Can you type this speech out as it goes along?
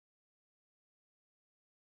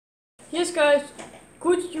Yes guys,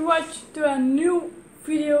 good you watch to a new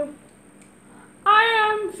video. I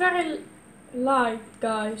am very light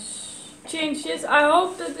guys. Changes, I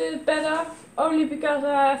hope that it is better. Only because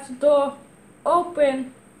I have the door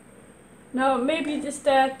open. No, maybe it is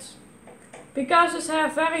that. Because it's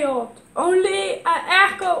very hot. Only an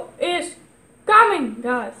airco is coming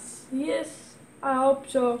guys. Yes, I hope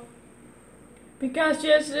so. Because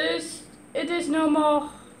yes, it is no more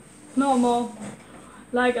normal.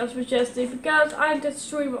 Like as we just did, because I did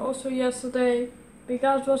stream also yesterday,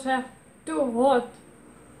 because it was too hot.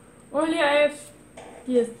 Only I have,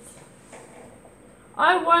 yes,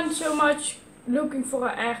 I want so much looking for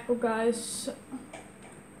an airco guys,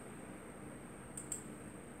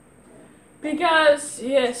 because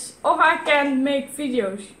yes, or I can make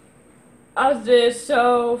videos as this,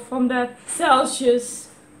 so from that Celsius.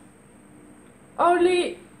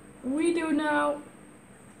 Only we do now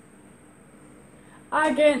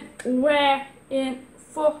again we're in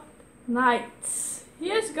Fortnite.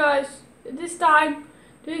 Yes guys, this time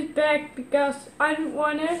this is back because I didn't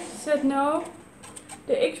want to set no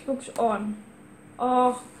the Xbox on,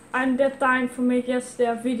 or and that time for me yesterday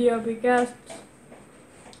a video because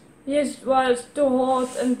yes it was too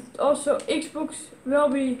hot, and also Xbox will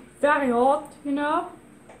be very hot, you know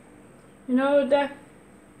there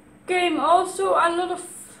came also a lot of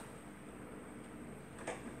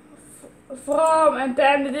from, and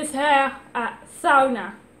then this here a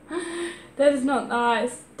sauna. That is not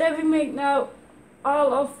nice. Then we make now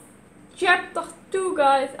all of chapter 2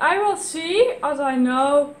 guys. I will see as I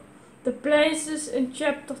know the places in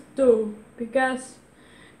chapter 2, because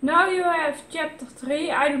now you have chapter 3.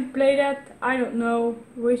 I don't play that. I don't know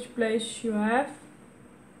which place you have.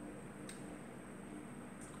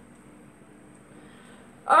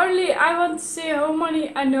 Only I want to see how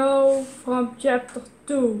many I know from chapter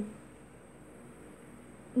 2.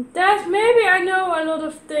 That maybe I know a lot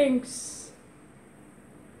of things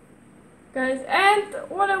guys. And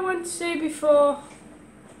what I want to say before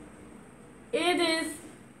it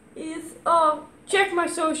is check my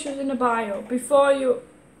socials in the bio before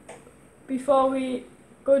we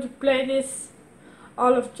go to play this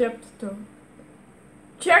all of chapter 2.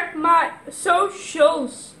 Check my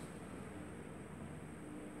socials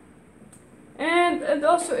and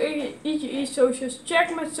also EGE socials.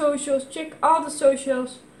 Check my socials, check all the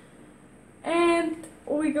socials, and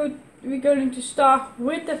we're going to start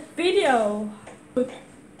with the video.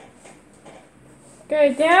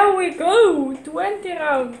 Okay, there we go. 20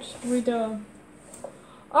 rounds we done.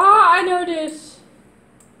 Oh, I know this.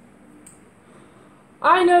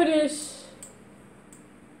 I know this.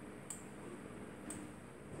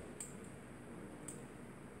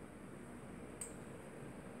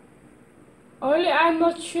 Only I'm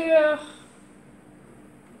not sure.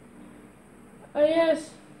 Oh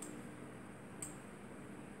yes.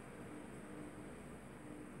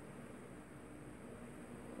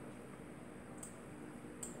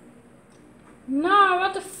 No,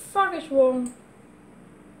 what the fuck is wrong?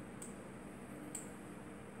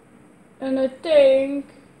 And I think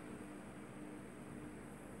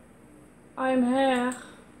I'm here.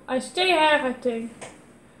 I stay here, I think.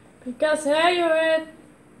 Because here you had.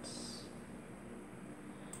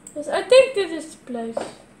 Yes, I think this is the place.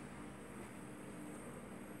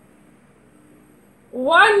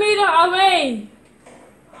 1 meter away.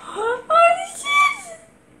 Holy shit!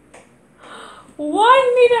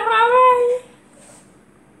 1 meter away.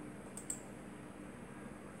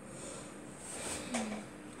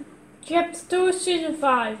 Chapter 2, season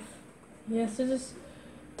 5. Yes, this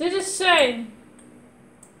is same.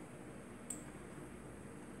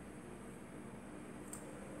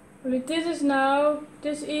 Only this is now,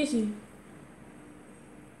 this easy.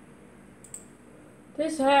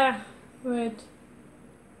 This here, wait.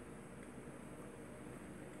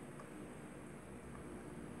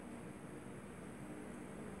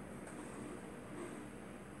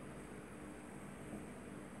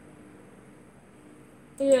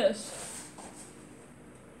 Yes.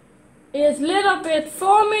 It's little bit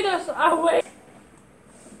 4 meters away.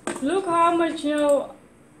 Look how much you know.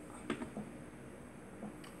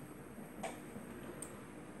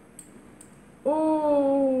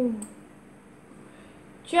 Oh,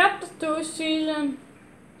 chapter 2, season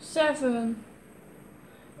 7.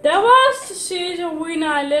 That was the season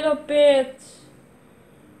winner a little bit.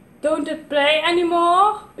 Don't play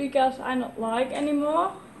anymore because I not like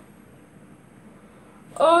anymore.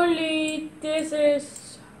 Only this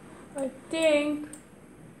is, I think,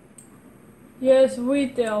 yes,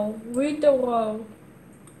 retail row.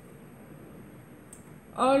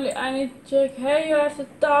 Only I need to check. Hey, you have the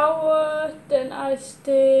tower. Then I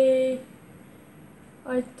stay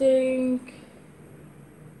I think.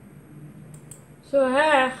 So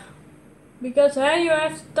here, because here you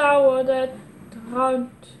have the tower, that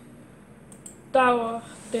round tower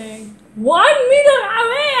thing. 1 meter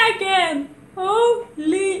away again!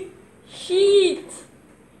 Holy shit!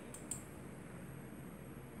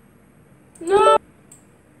 No!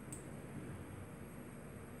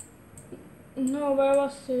 No, where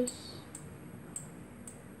was this?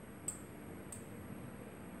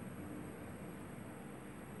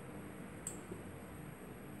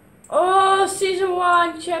 Oh, season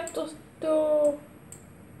 1, chapter 2. Oh,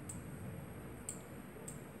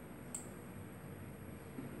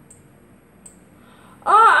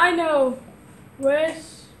 I know.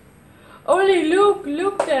 Where's... Only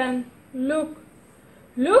look then. Look.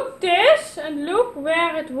 Look this and look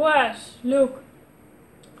where it was. Look.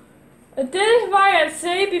 This is why I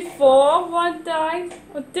say before one time.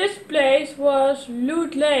 This place was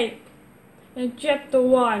Loot Lake in chapter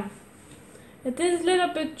 1. It is a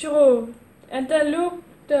little bit true. And then look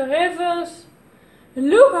the rivers.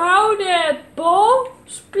 Look how that ball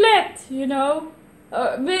split, you know.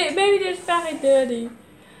 Maybe this is very dirty.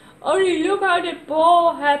 Only look how that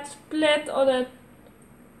ball had split, or that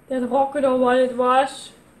rocket, or what it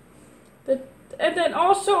was. And then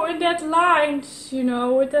also in that lines, you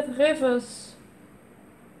know, with that rivers.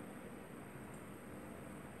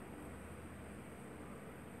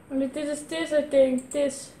 Only this is this, I think.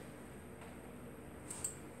 This.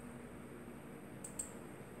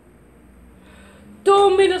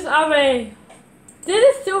 Two meters away.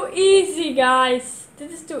 This is too easy, guys.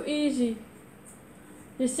 This is too easy.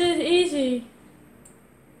 This is easy.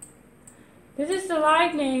 This is the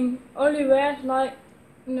lightning. Only where like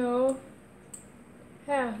no.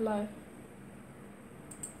 Here like.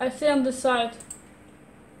 I stay on the side.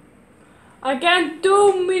 Again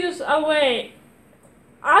 2 meters away.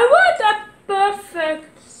 I want a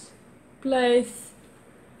perfect place.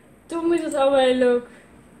 2 meters away, look.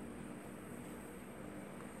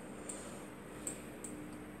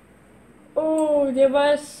 Oh, there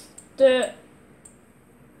was the...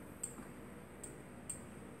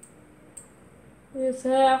 This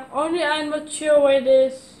here. Only I'm not sure where it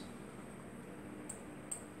is.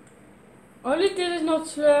 Only this is not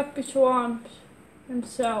Slurpy Swamp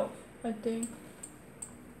himself, I think.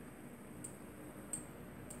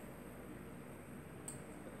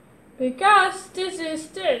 Because this is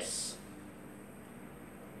this.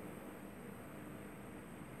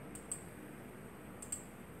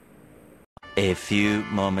 A few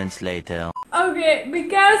moments later. Okay,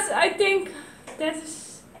 because I think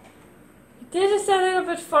this is a little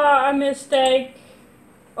bit far a mistake.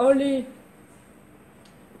 Only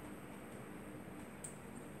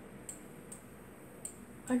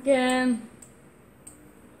again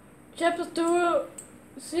chapter 2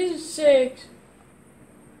 season 6.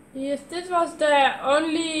 Yes, this was there.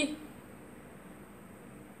 Only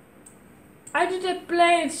I didn't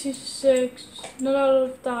play in season 6 not a lot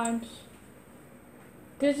of times.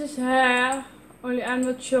 This is here, only I'm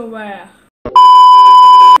not sure where.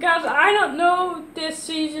 Because I don't know this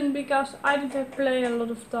season, because I didn't play a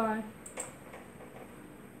lot of time.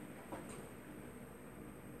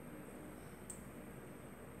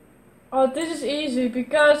 Oh, this is easy,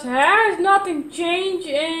 because here is nothing changed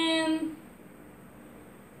in...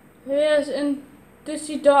 Here's in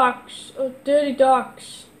Dizzy Dogs, or Dirty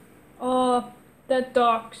Dogs, or Dead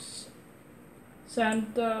Dogs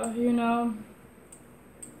Center, you know.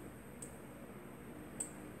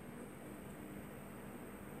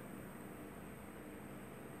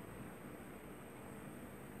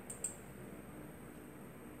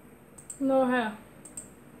 No hair.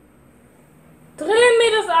 3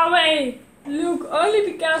 meters away. Look,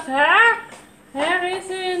 only because hair is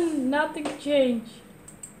in nothing change.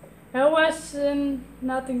 Hair was in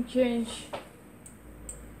nothing change.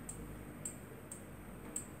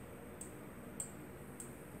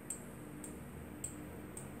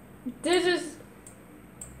 This is.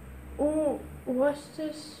 Oh, what's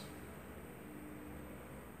this?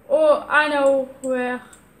 Oh, I know where.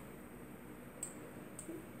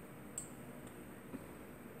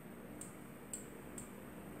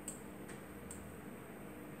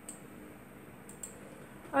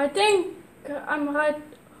 I think I'm right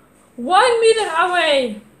 1 meter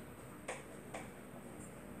away.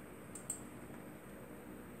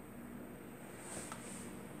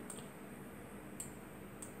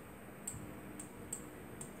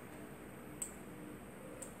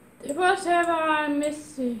 It was ever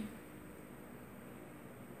messy.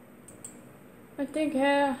 I think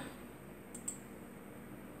here.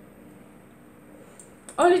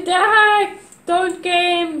 Only there I don't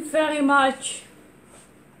game very much.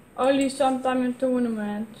 only sometime in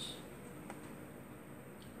tournaments.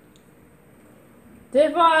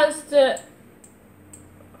 Dit was de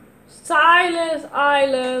silent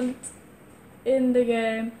island in the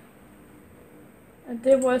game. And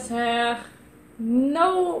dit was here.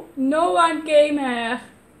 No one came here.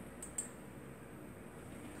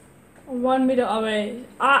 1 meter away.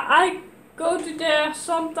 I go to there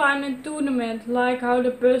sometime in tournament, like how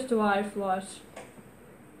the bus drive was.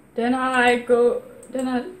 Then I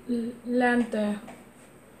land there.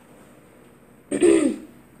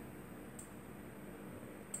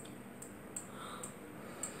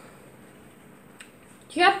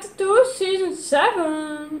 Chapter 2, Season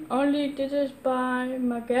 7. Only this is by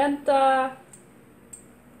Magenta.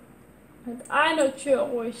 And I'm not sure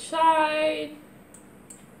which side.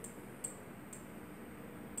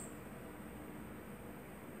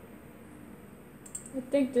 I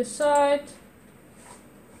think this side.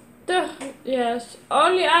 Yes,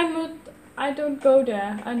 only I don't go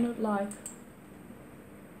there. I'm not like.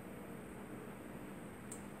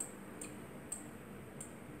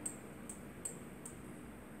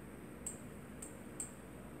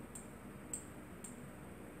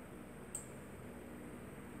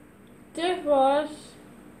 This was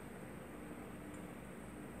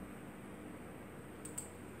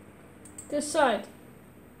this side.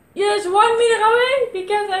 Yes, 1 meter away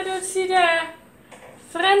because I don't see the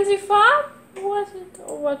frenzy farm. Was it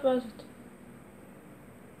or what was it?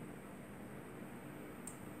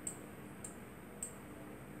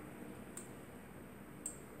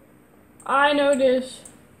 I know this.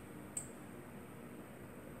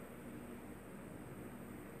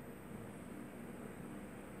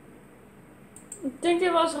 I think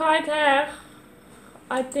it was right here.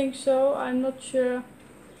 I think so, I'm not sure.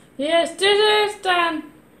 Yes, this is then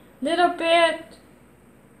little bit.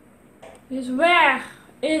 Is where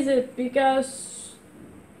is it? Because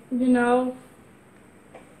you know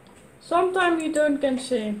sometimes you don't can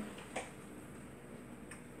see.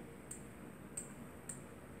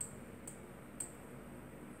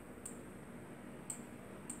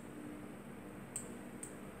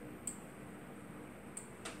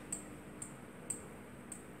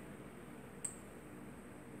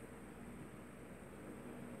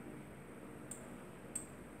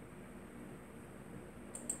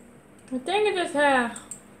 I think it is here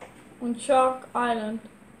on Shark Island.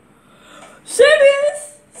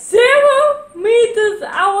 Serious? 0 meters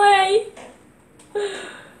away.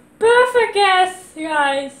 Perfect guess,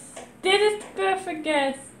 guys. This is the perfect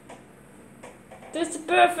guess. This is the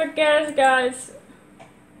perfect guess, guys.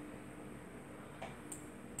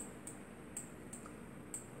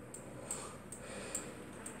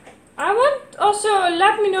 I want also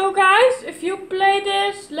let me know, guys, if you play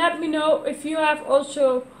this. Let me know if you have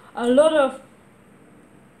also a lot of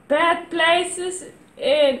bad places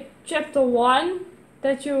in chapter 1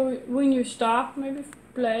 that you when you start maybe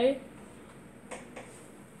play.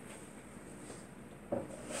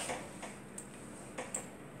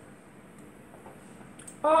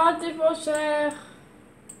 Oh, dit was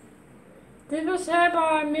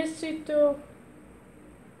bij Missie 2.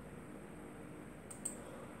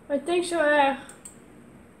 I think so.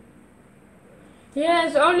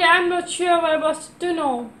 Yes, only I'm not sure where was the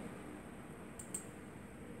tunnel.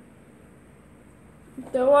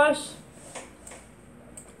 There was.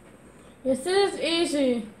 Yes, this is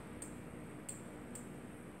easy.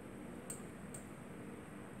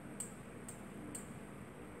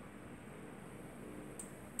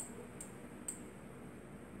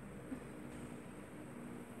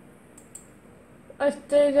 I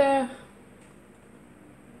stay there.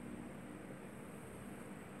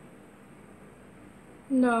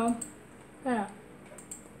 No. Yeah.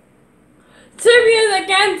 Serious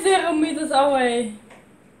again, 0 meters away.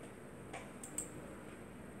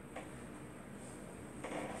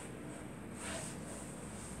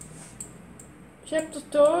 Chapter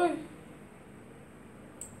 2.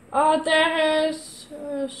 Oh, there is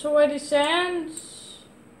sweaty sands.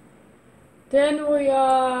 Then we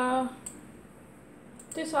are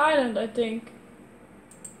this island, I think.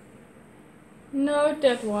 No,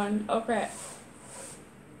 that one. Okay.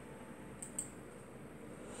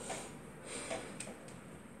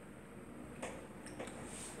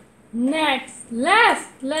 Next, last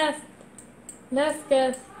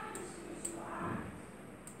guess.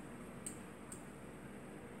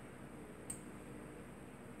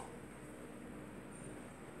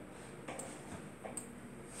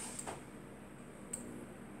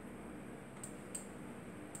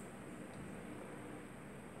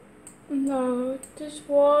 No, this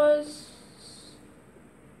was.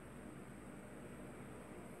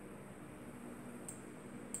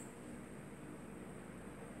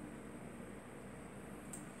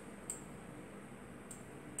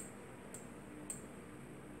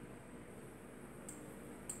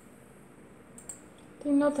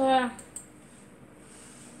 think not her.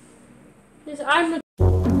 Yes, I'm not.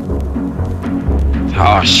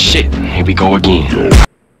 Oh shit, here we go again.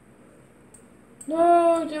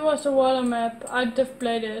 No, this was the water map. I just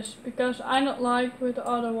play this because I not like with the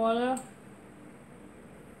other water.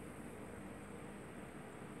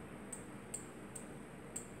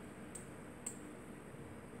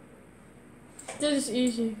 This is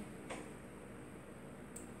easy.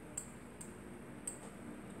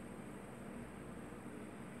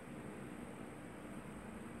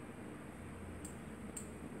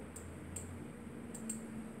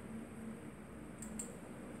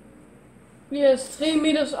 Yes, 3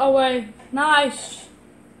 meters away. Nice.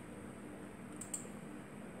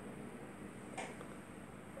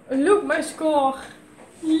 Look my score.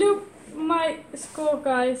 Look my score,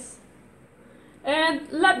 guys. And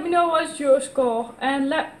let me know what's your score. And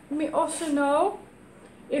let me also know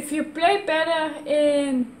if you play better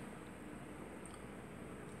in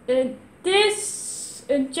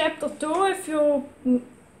chapter 2, if you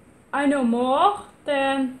I know more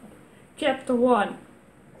than chapter 1.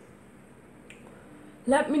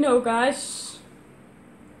 Let me know, guys.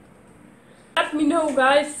 Let me know,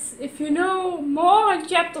 guys, if you know more in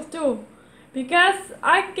chapter 2, because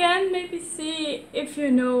I can maybe see if you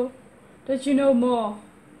know that you know more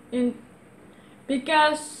in,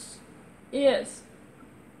 because yes,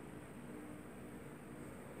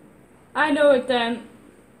 I know it then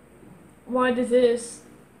why this is.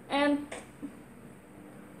 And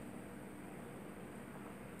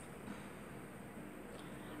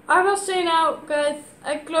I will say now, guys,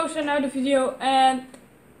 I close now the video, and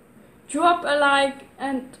drop a like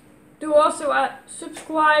and do also a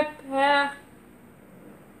subscribe here.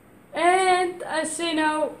 And I say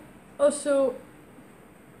now also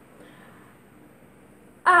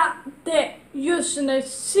adios, and I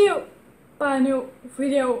see you bij een nieuwe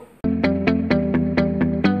video.